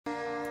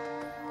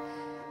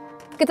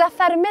Gyda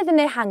ffermydd yn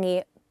ehangu,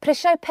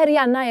 prisiau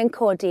Peiriannau yn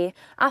codi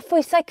a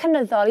phwysau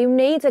cynyddol i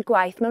wneud y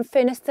gwaith mewn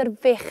ffenestr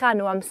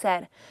fechan o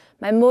amser,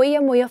 mae mwy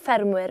a mwy o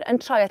ffermwyr yn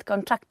troi at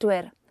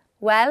gontractwyr.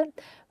 Wel,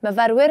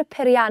 myfyrwyr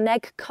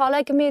Peirianneg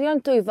Coleg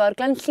Mirion Dwyfor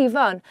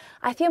Glanllifon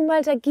aeth i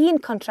ymweld ag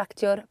un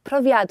contractiwr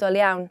profiadol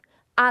iawn.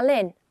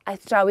 Alun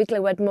aeth draw i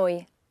glywed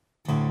mwy.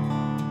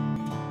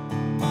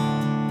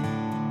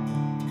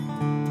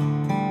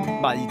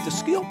 Mae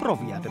dysgu o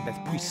brofiad yn beth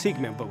pwysig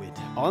mewn bywyd,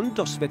 ond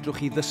os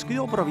fedrwch chi ddysgu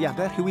o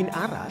brofiadau rhywun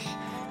arall,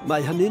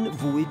 mae hynny'n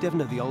fwy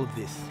defnyddiol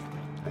fyth.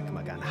 Ac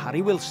mae gan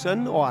Harry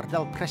Wilson o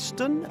ardal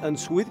Preston yn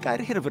swydd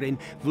Gaerhirfryn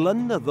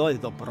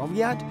flynyddoedd o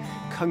brofiad,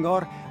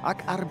 cyngor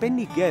ac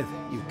arbenigedd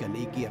i'w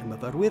gynnig i'r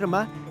myfyrwyr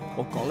yma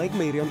o Goleg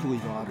Meirion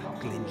Dwyfor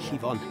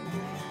Glanllifon.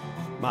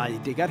 Mae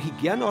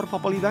 20 o'r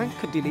bobl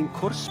ifanc yn dilyn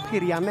cwrs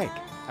Peirianneg,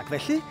 ac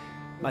felly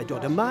mae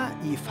dod yma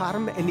i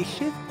ffarm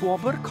enillydd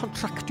gwobr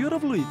contractiwr o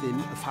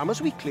flwyddyn y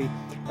Farmers Weekly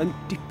yn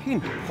dipyn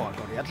o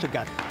agoriad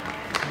llygad.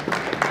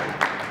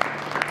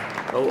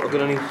 Wel, oedd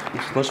gynnon ni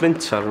wythnos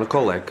fentar yn y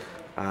coleg,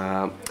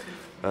 a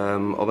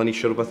oedden ni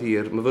eisiau rhywbeth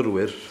i'r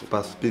myfyrwyr,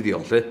 rhywbeth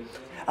buddiol, lle.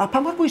 A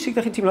pa mor bwysig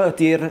ydych chi'n teimlo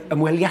ydy'r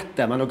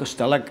ymweliadau ma'n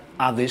ogystal ag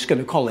addysg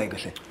yn y coleg,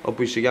 felly? O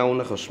bwysig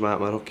iawn, achos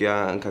mae'r hogia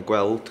yn cael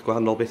gweld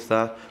gwahanol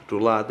bethau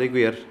drwy wlad ei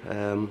gwir.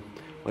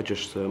 Mae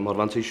jyst mor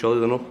fanteisiol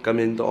iddyn nhw gan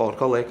mynd o'r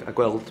coleg a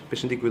gweld beth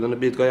sy'n digwydd yn y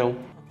byd go iawn.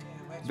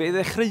 Fe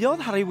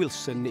ddechreuodd Harry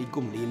Wilson ei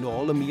gwmni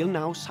nôl ym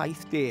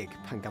 1970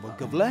 pan gafodd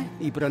gyfle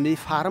i brynu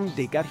ffarm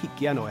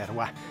 20 o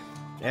erwa.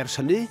 Ers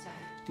hynny,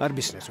 mae'r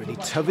busnes wedi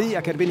tyfu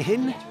ac erbyn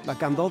hyn, mae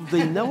ganddo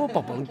 19 o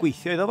bobl yn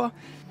gweithio iddo fo,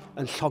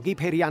 yn llogi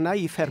Peiriannau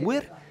i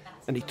ffermwyr,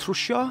 yn ei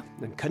trwsio,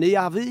 yn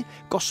cynaeafu,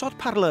 gosod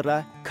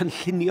parlyra,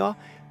 cynllunio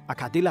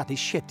ac adeiladu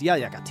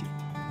siediau ag ati.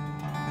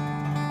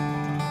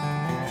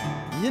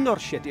 Un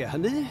o'r siediau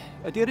hynny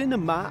ydy'r un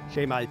yma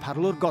lle mae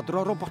parlwr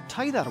godro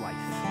robotaidd ar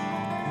waith.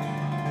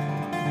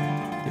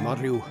 Dim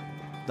ond rhyw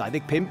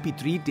 25 i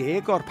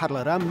 30 o'r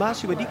parlyra yma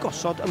sydd wedi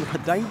gosod ym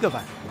Mhrydain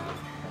gyfan.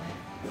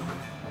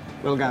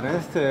 Wel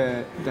Gareth,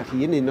 da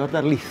chi'n un o'r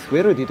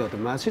darlithwyr wedi dod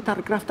yma. Sut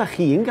argraff da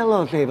chi'n gael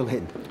o'r lle fel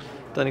hyn?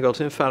 Da ni'n gweld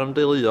sy'n ffarm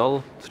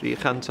deuluol,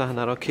 300 a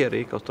hanner o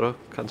ceri, godro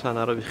 100 a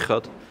hanner o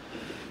fuchod.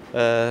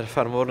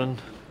 Ffarmwr yn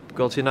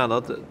gweld sy'n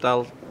anodd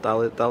dal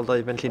dau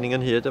ben llining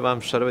yn hyd efo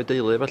amser o'i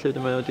deulu, felly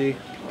mae wedi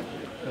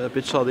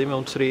buddsoddi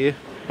mewn 3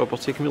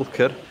 robotic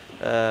milker.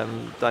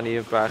 Da ni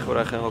bach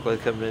wrach yn Ogledd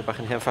Cymru, bach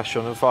yn hen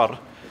ffasiwn yn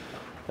ffordd.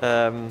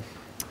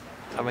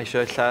 A mae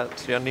eisiau illa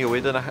trio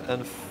newid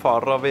yn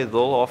ffordd o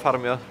feddwl o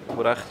ffarmio.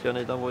 Wrach trio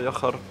wneud o'n fwy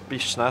ochr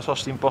busnes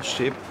os di'n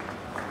bosib.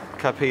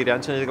 Cael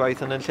peiriant yn neud y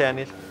gwaith yn lle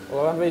ennill.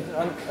 Wel,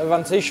 y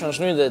fanteision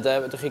os nhw'n dweud,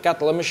 ydych chi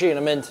gadael y machine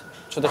yn mynd,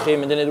 so ydych chi'n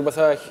mynd i wneud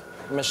rhywbeth arall.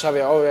 Mae'n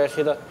safio oriau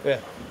chi da.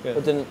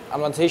 Wedyn,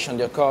 am fanteision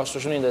di'r cost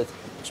os nhw'n dweud.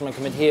 So mae'n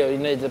cymryd hir i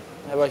wneud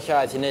efo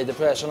llaeth i wneud y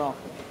pres yn ôl.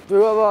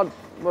 Dwi'n meddwl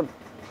bod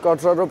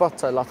godro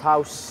robotau lot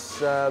haws.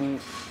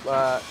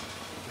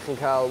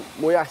 Chi'n cael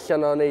mwy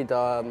allan o wneud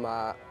o.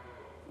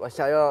 Mae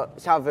llai o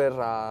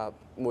llafur a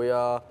mwy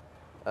o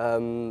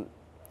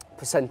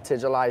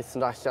percentage o laeth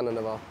yn allan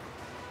yno fo.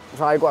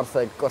 Rhai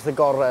gwartheg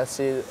gorau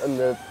sydd yn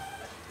y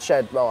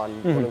shed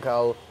mewn, bod nhw'n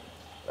cael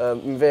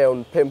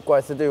fewn 5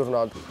 gwaith y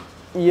diwrnod.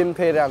 Un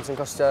peiriant yn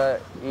costio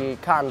i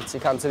 100 i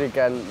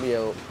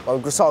 120,000.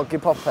 Mae'n gwrsogi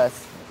popeth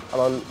a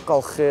mae'n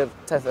golchi'r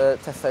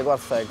tethau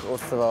gwartheg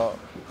wrth efo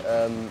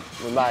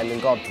mynd maen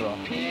yn godro.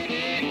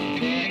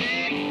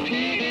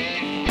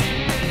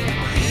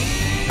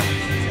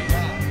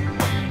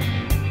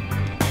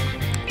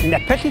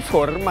 Nepell i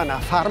ffwrdd, mae yna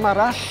ffarm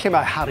arall lle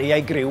mae Harry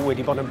a'i griw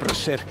wedi bod yn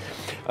brysur.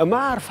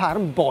 Yma ar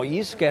ffarm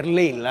Boys ger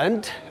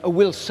Leyland, y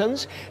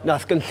Wilsons,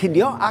 nath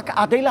gynllunio ac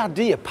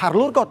adeiladu y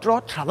parlwr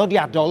godro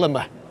traddodiadol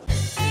yma.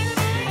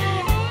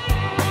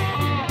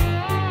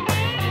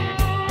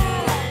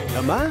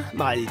 Yma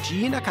mae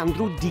Jean ac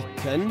Andrew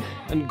Deacon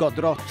yn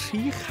godro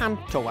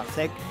 300 o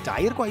wartheg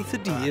 2 gwaith y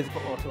dydd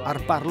ar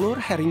barlwr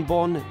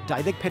herringbon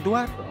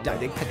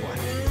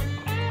 24-24.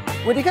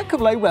 Wedi cael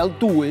cyfle i weld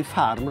 2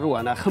 ffarm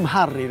rwan a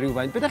chymharu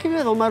rhywfaint, beth ydych chi'n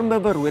meddwl mae'r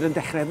myfyrwyr yn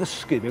dechrau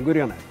ddysgu mewn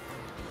gwirionedd?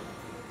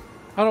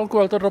 Ar ôl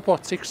gweld y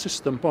robotic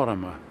system bore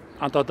yma,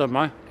 a dod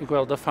yma i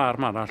gweld y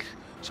ffarm arall,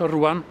 so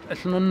rwan,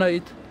 allan nhw'n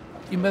wneud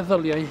i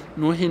meddyliau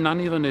nhw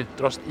hunan i fyny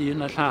dros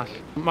un y llall.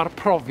 Mae'r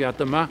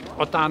profiad yma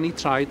o dan i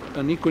traed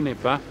yn ei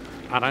gwyneba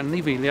a'r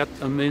anifeiliad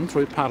yn mynd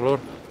trwy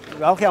parlwr.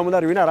 Falch iawn,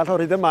 mae rhywun arall o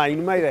ryd y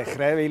maen yma i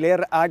ddechrau,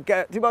 Feilir, ac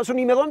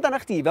swn i'n meddwl amdano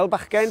chdi fel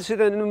bachgen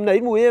sydd yn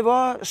ymwneud mwy efo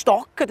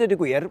stoc, ydy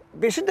gwir.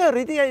 Be sy'n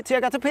dyrru di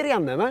tuag at y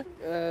Peiriannau yma?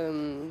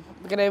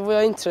 Gyda fwy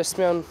o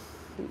interest mewn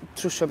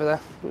trwsio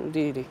bethau,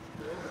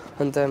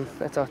 Ond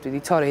eto, dwi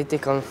wedi torri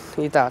digon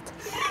i dad.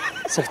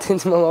 So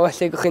dwi'n meddwl mae well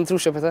i gwchi'n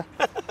trwsio bethau.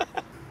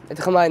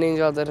 Edrych ymlaen i'n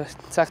gweld yr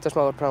tractors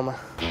mawr prawn yma.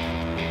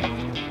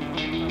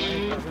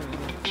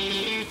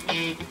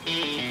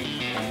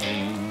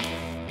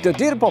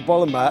 Dydy'r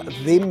bobl yma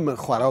ddim yn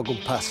chwarae o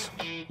gwmpas.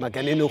 Mae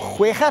gen nhw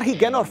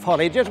 60 o'r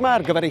foragers yma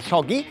ar gyfer eu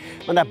llogi.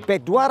 Mae yna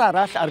 4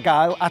 arall ar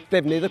gael at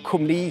ddefnydd y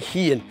cwmni ei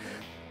hun.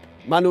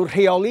 Maen nhw'n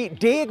rheoli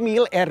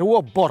 10,000 erw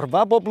o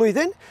borfa bob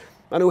blwyddyn,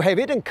 Maen nhw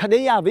hefyd yn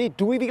cynaeafu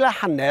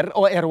 2,500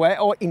 o erwau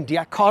o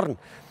India corn.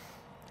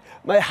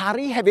 Mae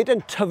Harry hefyd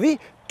yn tyfu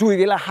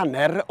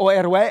 2,500 o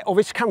erwau o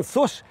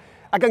Wiscanthus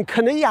ac yn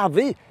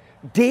cynaeafu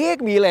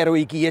 10,000 erw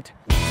i gyd.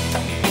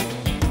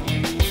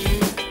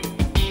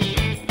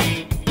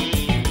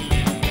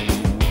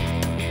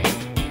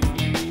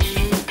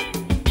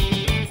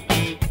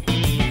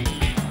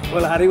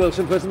 Well, Harry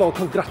Wilson, first of all,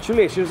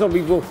 congratulations on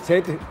being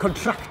voted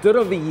Contractor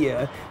of the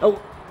Year. Oh,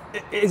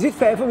 is it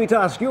fair for me to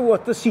ask you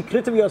what the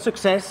secret of your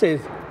success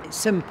is? It's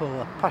simple,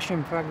 a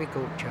passion for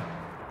agriculture.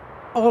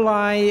 All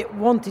I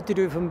wanted to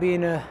do from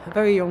being a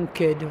very young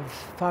kid of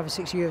 5 or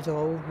 6 years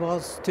old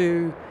was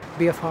to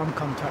be a farm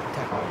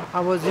contractor. I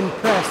was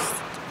impressed,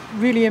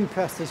 really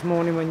impressed this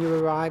morning when you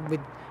arrived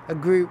with a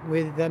group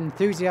with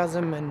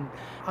enthusiasm, and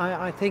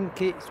I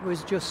think it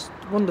was just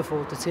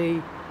wonderful to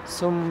see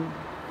some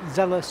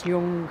zealous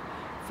young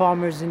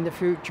farmers in the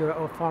future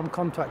or farm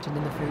contractors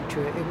in the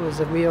future. It was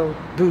a real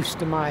boost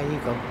to my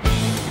ego.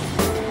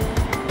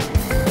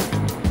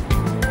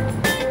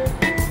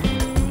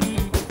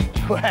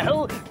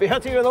 Wel, be o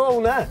ti'n meddwl o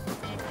hwnna?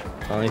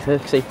 O'n eitha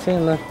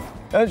exciting yna.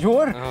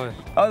 Siwr?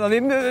 Oedd o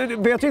ddim,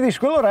 be o ti'n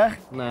ddisgwyl o'r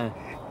Ne.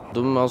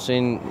 Dwi'n meddwl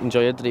sy'n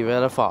enjoy drifau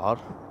ar y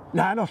ffordd.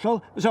 Na,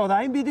 nollol. So, oedd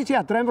ein byd i ti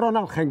adre yn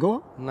Fron Alchengo?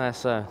 Ne,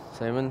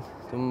 dwi'n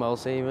meddwl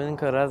sy'n yn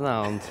cyrraedd na,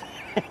 ond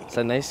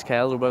sy'n neis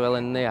cael rhywbeth fel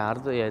yn ei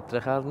ard i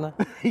edrych arna.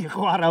 I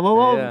chwarae fo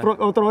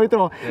o dro i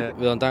dro.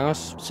 Fydd o'n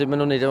dangos sut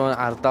maen nhw'n neud efo'n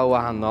ardal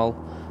wahanol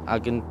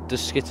ac yn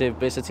dysgu ti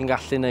beth sydd ti'n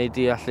gallu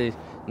neud i allu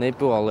neud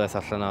bywoliaeth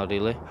allan nawr,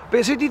 rili.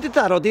 Be sydd wedi dy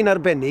daro di'n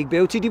arbennig?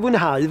 Be wyt ti wedi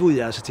fwynhau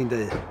fwyaf, sydd ti'n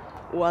dweud?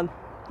 Wan.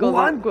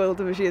 Wan?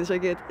 Gweld y machines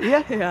o'i gyd. Ie?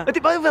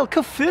 Ydy mae'n fel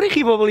cyffur i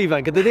chi bobl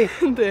ifanc, ydy?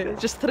 Yndi,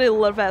 just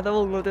thrill ar beth o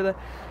fel nhw, dyna.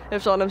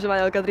 Ef sôn am sy'n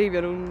mae o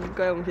gadrifio nhw'n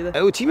go iawn chi, dy.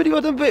 Wyt ti'n mynd i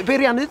fod yn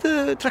beiriannydd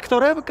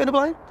tractorau gan y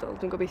blaen?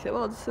 Dwi'n gobeithio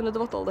fod yn y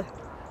dyfodol, dy.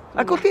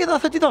 Ac o'r beth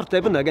oedd y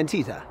diddordeb yna gen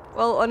ti, ta?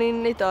 Wel, o'n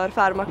i'n neud o'r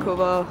ffarm acw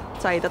fo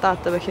taid a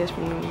dad o felly,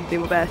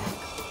 ddim o beth.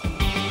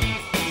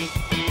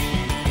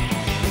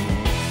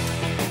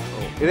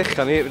 I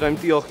ddechrau ni, rhaid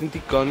diolch yn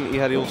digon i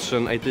Harry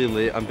Wilson a'i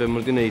deulu am be mae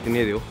wedi gwneud i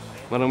ni heddiw.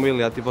 Mae'r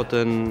ymweliad wedi bod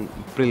yn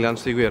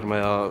briliant i gwir,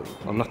 mae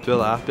o nadwy o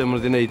dda be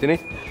mae wedi gwneud i ni.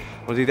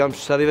 Mae wedi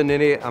amser i fyny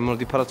ni a mae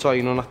wedi paratoi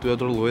nhw'n nadwy o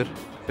drwlwyr.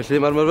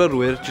 Felly mae'r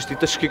myfyrwyr jyst i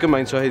dysgu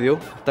gymaint o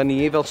heddiw. Da ni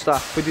fel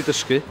staff wedi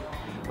dysgu.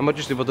 A mae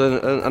jyst i bod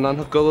yn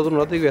anhygoel o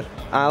ddwrnod i gwir.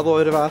 A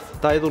ddoer y fath,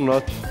 2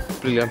 ddiwrnod,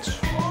 briliant.